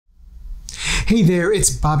Hey there, it's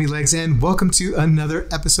Bobby Legs and welcome to another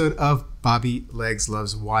episode of Bobby Legs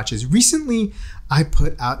Loves Watches. Recently, I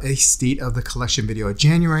put out a State of the Collection video, a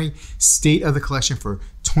January State of the Collection for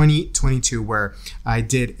 2022, where I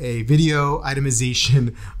did a video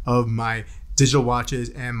itemization of my digital watches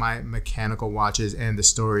and my mechanical watches and the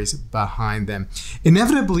stories behind them.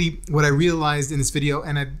 Inevitably, what I realized in this video,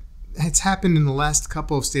 and it's happened in the last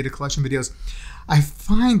couple of State of Collection videos, I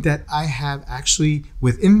find that I have actually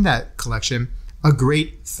within that collection a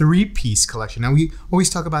great three-piece collection. Now, we always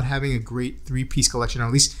talk about having a great three-piece collection, or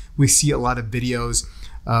at least we see a lot of videos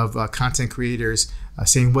of content creators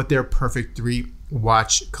saying what their perfect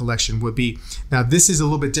three-watch collection would be. Now, this is a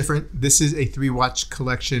little bit different. This is a three-watch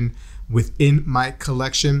collection within my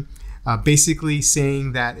collection, basically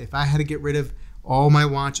saying that if I had to get rid of all my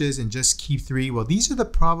watches and just keep three, well, these are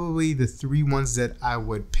probably the three ones that I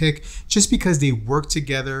would pick, just because they work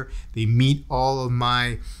together. They meet all of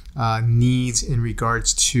my needs in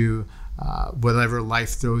regards to whatever life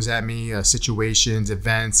throws at me, situations,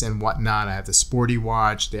 events, and whatnot. I have the sporty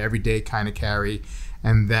watch, the everyday kind of carry,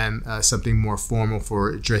 and then something more formal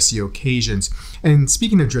for dressy occasions. And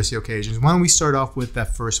speaking of dressy occasions, why don't we start off with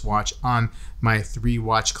that first watch on my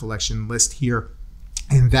three-watch collection list here,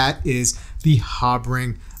 and that is the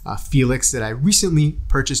Habring Felix that I recently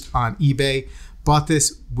purchased on eBay. Bought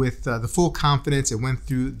this with the full confidence. It went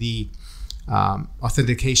through the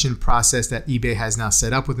authentication process that eBay has now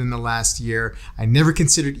set up within the last year. I never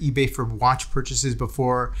considered eBay for watch purchases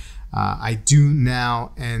before. I do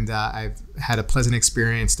now, and I've had a pleasant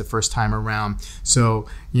experience the first time around. So,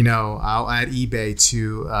 you know, I'll add eBay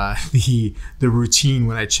to the routine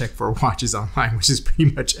when I check for watches online, which is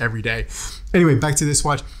pretty much every day. Anyway, back to this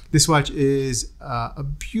watch. This watch is a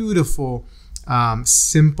beautiful,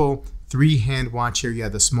 simple three-hand watch here. You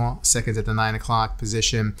have the small seconds at the 9 o'clock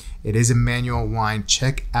position. It is a manual wind.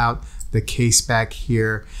 Check out the case back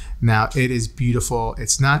here. Now, it is beautiful.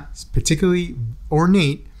 It's not particularly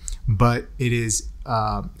ornate, but it is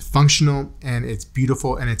functional, and it's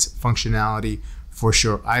beautiful, and its functionality for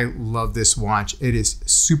sure. I love this watch. It is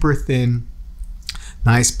super thin,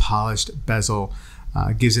 nice polished bezel,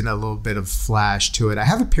 gives it a little bit of flash to it. I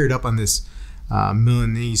have it paired up on this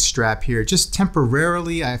Milanese strap here just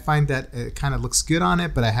temporarily. I find that it kind of looks good on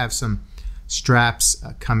it, but I have some straps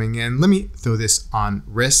coming in. Let me throw this on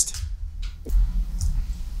wrist.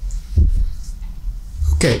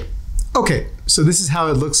 Okay, so this is how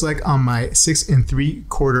it looks like on my 6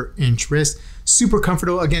 3/4 inch wrist. Super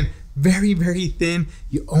comfortable. Again, very, very thin.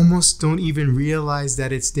 You almost don't even realize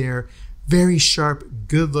that it's there. Very sharp,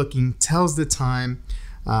 good looking, tells the time,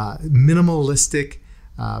 minimalistic,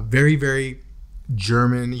 very, very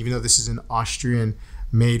German, even though this is an Austrian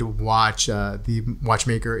made watch. The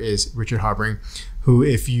watchmaker is Richard Habring, who,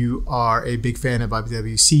 if you are a big fan of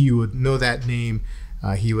IWC, you would know that name.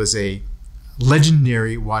 He was a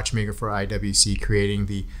legendary watchmaker for IWC, creating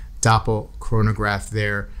the Doppel chronograph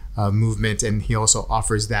there movement, and he also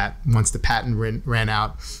offers that once the patent ran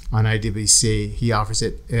out on IWC. He offers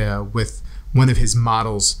it with one of his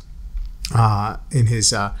models in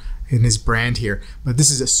his brand here. But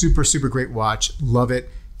this is a super, super great watch. Love it.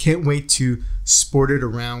 Can't wait to sport it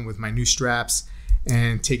around with my new straps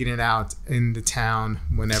and taking it out in the town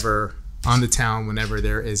whenever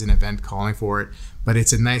there is an event calling for it. But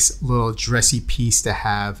it's a nice little dressy piece to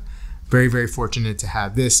have. Very, very fortunate to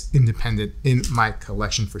have this independent in my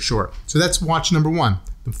collection for sure. So that's watch number one,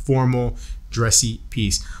 the formal dressy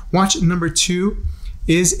piece. Watch number two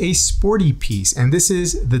is a sporty piece, and this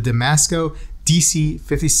is the Damasko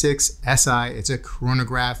DC56 SI. It's a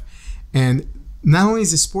chronograph, and not only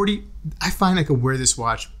is it sporty, I find I could wear this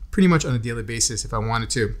watch pretty much on a daily basis if I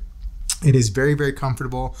wanted to. It is very, very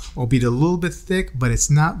comfortable, albeit a little bit thick, but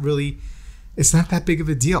it's not that big of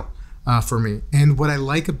a deal for me. And what I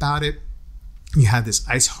like about it, you have this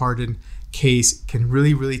ice hardened case, can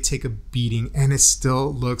really, really take a beating, and it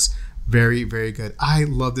still looks very, very good. I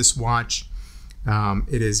love this watch.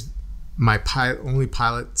 It is my only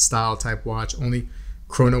pilot style type watch, only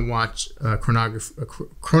chronograph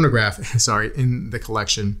sorry, in the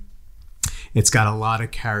collection. It's got a lot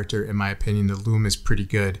of character in my opinion. The lume is pretty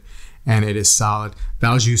good, and it is solid.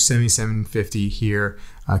 Valjoux 7750 here,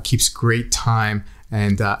 keeps great time,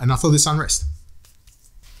 and I'll throw this on wrist.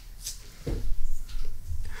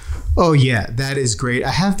 Oh yeah, that is great.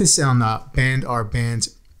 I have this on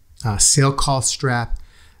Band's sail call strap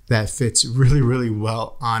that fits really, really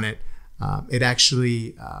well on it. It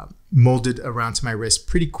actually molded around to my wrist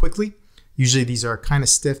pretty quickly. Usually these are kind of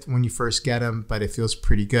stiff when you first get them, but it feels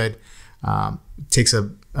pretty good. It takes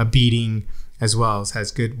a beating as well as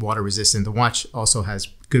has good water resistance. The watch also has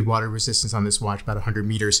good water resistance on this watch, about 100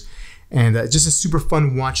 meters. And just a super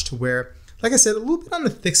fun watch to wear. Like I said, a little bit on the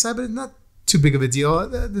thick side, but not too big of a deal.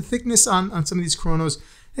 The thickness on some of these chronos,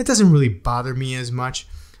 it doesn't really bother me as much.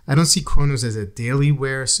 I don't see chronos as a daily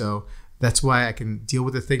wear, so that's why I can deal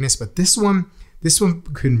with the thickness. But this one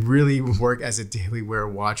can really work as a daily wear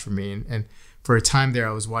watch for me. And for a time there,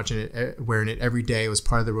 I was wearing it every day. It was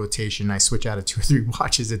part of the rotation. I switch out of 2 or 3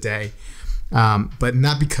 watches a day, but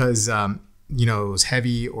not because it was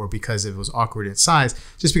heavy or because it was awkward in size,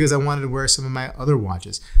 just because I wanted to wear some of my other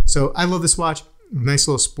watches. So I love this watch. Nice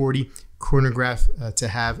little sporty chronograph to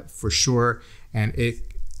have for sure, and it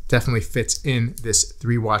definitely fits in this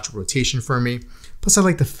 3-watch rotation for me. Plus, I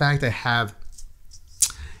like the fact I have,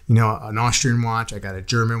 an Austrian watch. I got a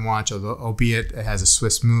German watch, albeit it has a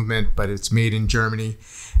Swiss movement, but it's made in Germany.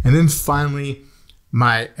 And then finally,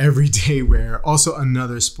 my everyday wear, also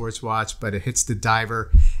another sports watch, but it hits the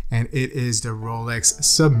diver, and it is the Rolex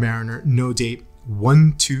Submariner No Date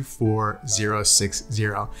 124060.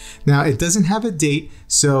 Now, it doesn't have a date,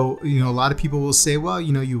 so a lot of people will say, well,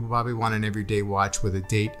 you probably want an everyday watch with a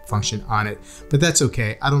date function on it, but that's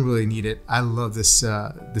okay. I don't really need it. I love this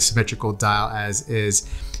the symmetrical dial as is.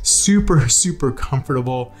 Super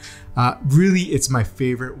comfortable. Really, it's my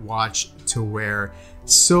favorite watch to wear.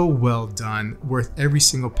 So well done, worth every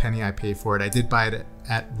single penny I paid for it. I did buy it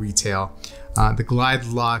at retail. The glide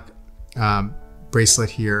lock bracelet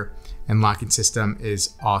here and locking system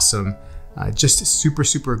is awesome. Just a super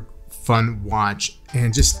fun watch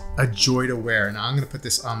and just a joy to wear. Now I'm gonna put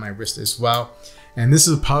this on my wrist as well. And this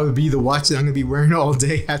will probably be the watch that I'm gonna be wearing all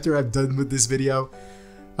day after I'm done with this video.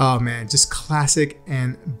 Oh man, just classic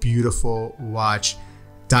and beautiful watch.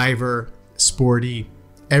 Diver, sporty,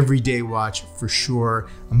 everyday watch for sure.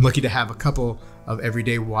 I'm lucky to have a couple of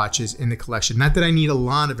everyday watches in the collection. Not that I need a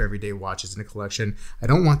lot of everyday watches in the collection. I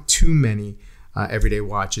don't want too many everyday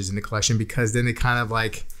watches in the collection because then they kind of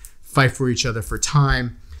like fight for each other for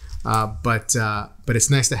time. But it's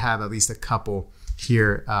nice to have at least a couple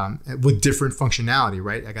here with different functionality,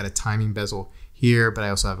 right? I got a timing bezel here, but I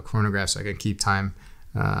also have a chronograph so I can keep time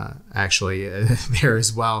there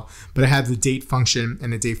as well. But I have the date function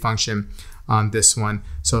and the date function on this one.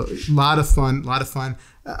 So a lot of fun.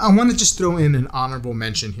 I want to just throw in an honorable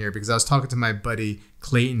mention here because I was talking to my buddy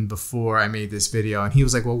Clayton before I made this video, and he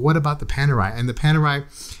was like, well, what about the Panerai? And the Panerai,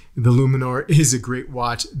 the Luminor, is a great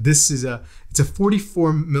watch. It's a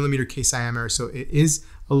 44 millimeter case diameter, so it is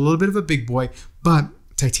a little bit of a big boy, but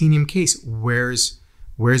titanium case wears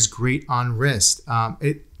great on wrist.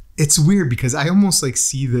 It's weird because I almost like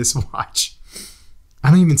see this watch. I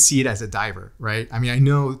don't even see it as a diver, right? I mean, I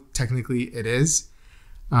know technically it is.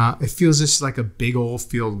 It feels just like a big old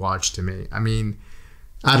field watch to me. I mean,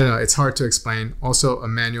 I don't know. It's hard to explain. Also, a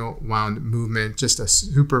manual wound movement, just a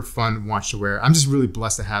super fun watch to wear. I'm just really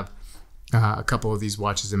blessed to have a couple of these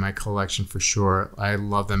watches in my collection for sure. I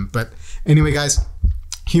love them. But anyway, guys,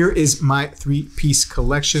 here is my 3-piece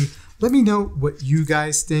collection. Let me know what you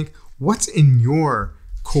guys think. What's in your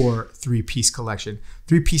core 3-piece collection?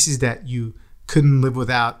 3 pieces that you couldn't live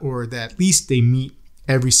without, or that at least they meet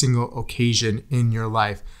every single occasion in your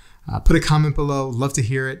life. Put a comment below. Love to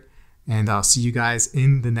hear it. And I'll see you guys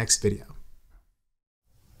in the next video.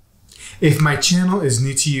 If my channel is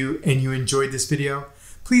new to you and you enjoyed this video,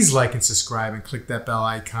 please like and subscribe and click that bell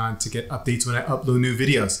icon to get updates when I upload new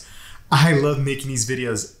videos. I love making these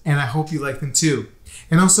videos and I hope you like them too.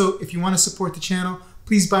 And also, if you want to support the channel,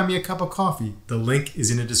 please buy me a cup of coffee. The link is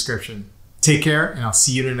in the description. Take care and I'll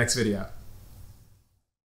see you in the next video.